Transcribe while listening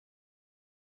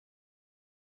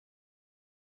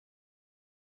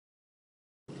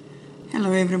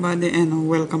Hello everybody and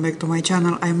welcome back to my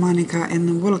channel. I'm Monica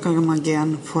and welcome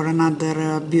again for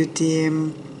another beauty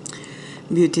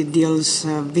deals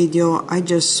video. I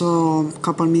just saw a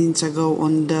couple minutes ago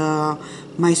on the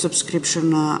my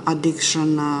subscription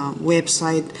addiction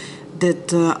website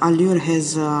that Allure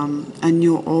has a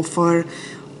new offer,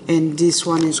 and this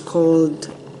one is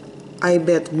called, I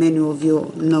bet many of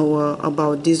you know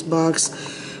about this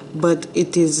box, but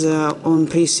it is on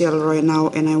pre-sale right now,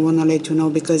 and I want to let you know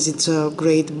because it's a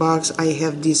great box. I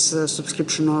have this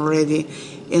subscription already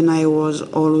and I was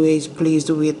always pleased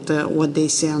with what they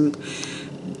send.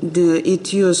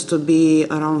 It used to be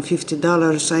around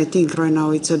 $50. I think right now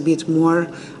it's a bit more.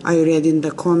 I read in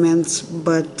the comments,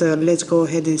 but let's go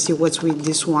ahead and see what's with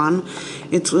this one.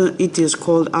 It is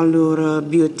called Allure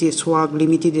Beauty Swag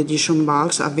Limited Edition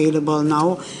box, available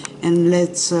now, and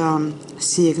let's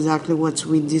see exactly what's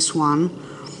with this one.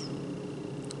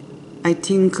 I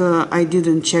think I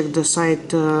didn't check the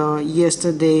site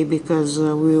yesterday because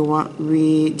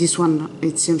this one,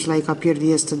 it seems like, appeared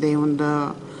yesterday on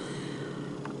the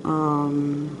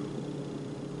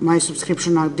my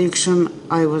subscription addiction.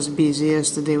 I was busy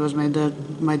yesterday, was my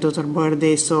daughter's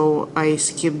birthday, so I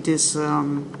skipped this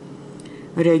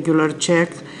regular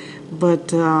check,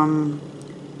 but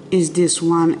is this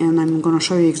one, and I'm gonna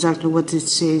show you exactly what it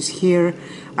says here.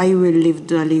 I will leave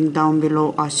the link down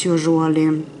below as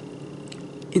usually.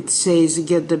 It says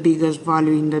get the biggest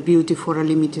value in the beauty for a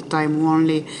limited time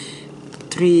only.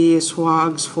 3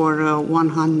 swags for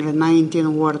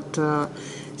 $119, worth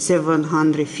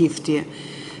 $750.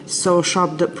 So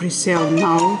shop the pre-sale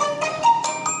now.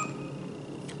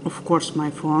 Of course,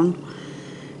 my phone.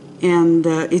 And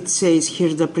it says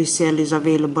here the pre-sale is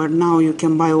available now. You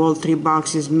can buy all 3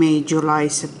 boxes May, July,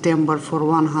 September for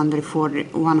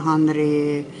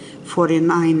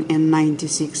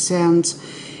 $149.96.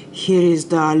 Here is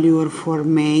the Allure for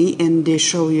May, and they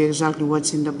show you exactly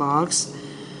what's in the box.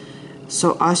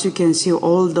 So as you can see,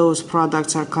 all those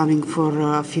products are coming for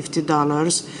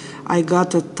 $50. I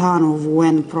got a ton of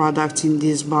Wen products in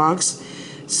this box.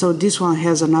 So this one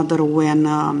has another Wen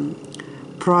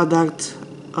product,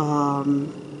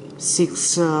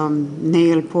 6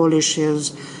 nail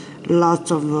polishes,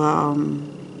 lots of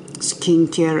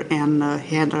skincare and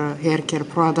hair care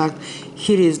product.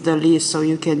 Here is the list, so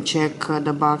you can check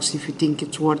the box if you think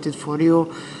it's worth it for you.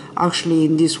 Actually,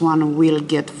 in this one we'll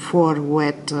get 3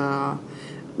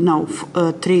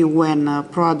 Wen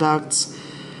products,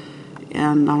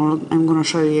 and I'm gonna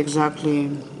show you exactly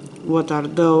what are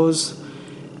those.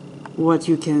 What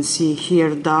you can see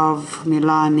here: Dove,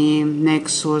 Milani,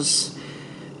 Nexus,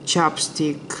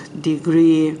 Chapstick,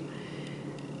 Degree,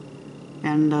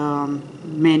 and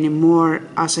many more.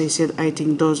 As I said, I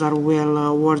think those are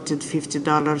well worth it,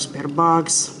 $50 per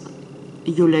box.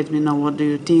 You let me know what do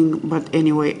you think, but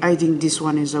anyway, I think this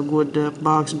one is a good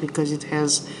box because it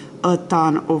has a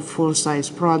ton of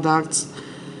full-size products.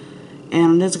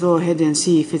 And let's go ahead and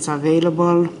see if it's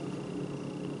available.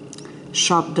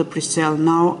 Shop the pre-sale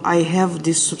now. I have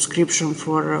this subscription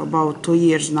for about 2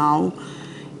 years now.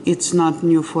 It's not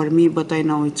new for me, but I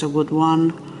know it's a good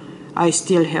one. I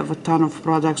still have a ton of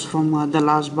products from the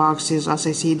last boxes. As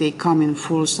I see, they come in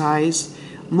full size.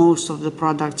 Most of the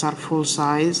products are full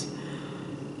size.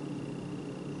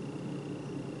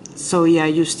 So yeah,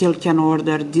 you still can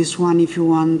order this one if you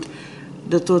want.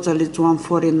 The total is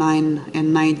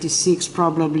 $149.96.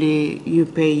 Probably you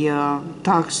pay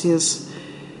taxes.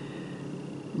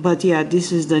 But yeah,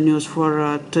 this is the news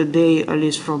for today, at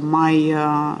least from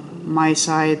my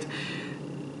side.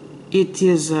 It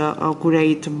is a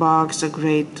great box, a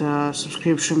great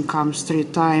subscription. Comes 3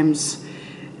 times.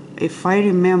 If I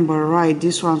remember right,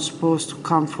 this one's supposed to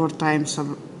come 4 times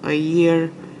a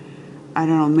year. I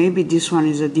don't know, maybe this one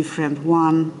is a different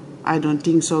one. I don't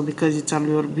think so because it's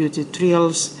Allure Beauty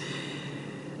Thrills.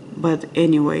 But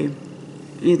anyway,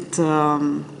 it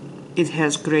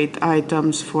has great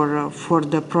items for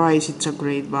the price. It's a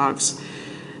great box.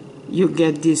 You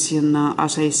get this in,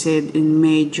 as I said, in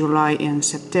May, July, and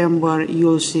September.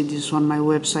 You'll see this on my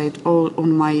website,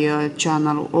 on my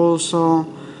channel also.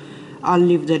 I'll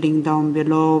leave the link down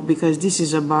below because this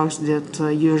is a box that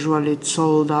usually it's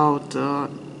sold out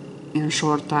in a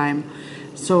short time.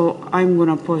 So I'm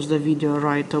gonna post the video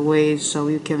right away so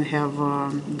you can have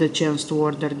the chance to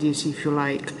order this if you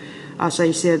like. As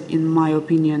I said, in my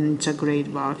opinion, it's a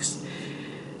great box.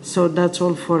 So that's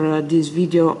all for this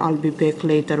video. I'll be back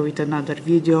later with another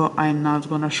video. I'm not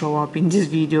gonna show up in this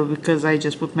video because I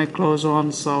just put my clothes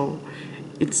on, so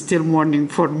it's still morning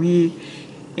for me.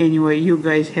 Anyway, you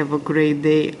guys have a great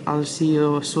day. I'll see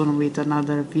you soon with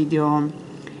another video.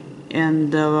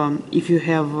 and if you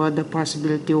have the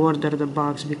possibility, order the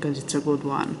box because it's a good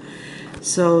one.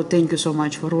 So thank you so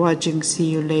much for watching. See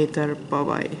you later. Bye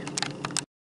bye.